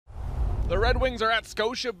The Red Wings are at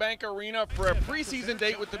Scotiabank Arena for a preseason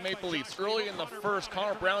date with the Maple Leafs. Early in the first,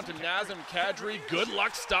 Connor Brown to Nazem Kadri. Good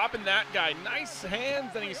luck stopping that guy. Nice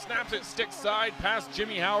hands, and he snaps it stick side past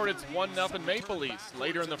Jimmy Howard. It's 1-0 Maple Leafs.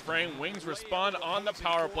 Later in the frame, Wings respond on the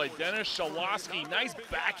power play. Dennis Shaloski, nice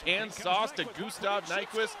backhand sauce to Gustav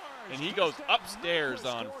Nyquist, and he goes upstairs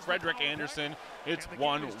on Frederik Andersen. It's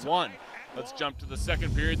 1-1. Let's jump to the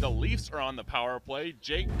second period. The Leafs are on the power play.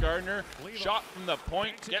 Jake Gardiner, shot from the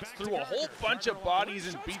point, gets through a whole bunch of bodies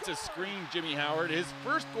and beats a screen Jimmy Howard. His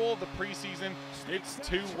first goal of the preseason, it's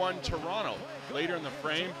 2-1 Toronto. Later in the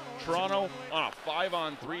frame, Toronto on a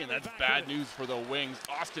 5-on-3, and that's bad news for the Wings.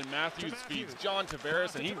 Austin Matthews feeds John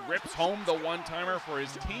Tavares, and he rips home the one-timer for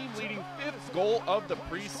his team-leading 5th goal of the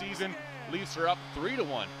preseason. Leafs are up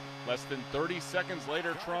 3-1. Less than 30 seconds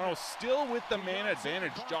later, Toronto still with the man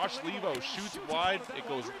advantage. Josh Levo shoots wide. It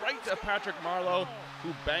goes right to Patrick Marleau,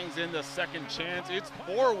 who bangs in the second chance. It's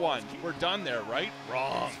 4-1. We're done there, right?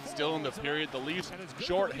 Wrong. Still in the period, the Leafs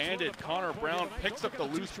short-handed. Connor Brown picks up the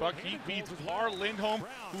loose puck. He beats Par Lindholm,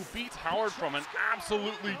 who beats Howard from an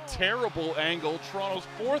absolutely terrible angle. Toronto's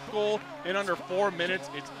 4th goal in under 4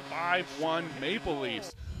 minutes. It's 5-1 Maple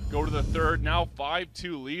Leafs. Go to the third, now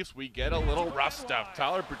 5-2 Leafs. We get a little rough stuff.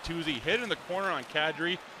 Tyler Bertuzzi hit in the corner on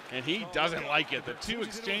Kadri, and he doesn't like it. The two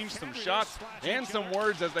exchange some shots and some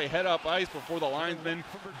words as they head up ice before the linesmen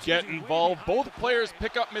get involved. Both players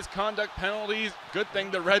pick up misconduct penalties. Good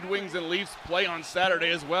thing the Red Wings and Leafs play on Saturday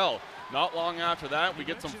as well. Not long after that, we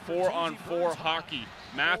get some 4-on-4 hockey.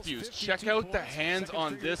 Matthews, check out the hands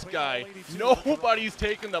on this guy. Nobody's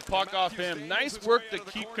taking the puck off him. Nice work to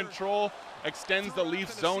keep control. Extends the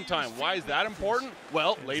Leafs zone time. Why is that important?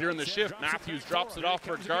 Well, later in the shift, Matthews drops it off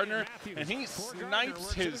for Gardiner, and he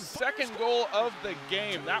snipes his 2nd goal of the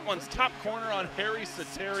game. That one's top corner on Harry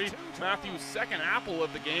Sateri. Matthews' 2nd apple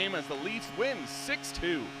of the game as the Leafs win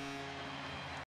 6-2.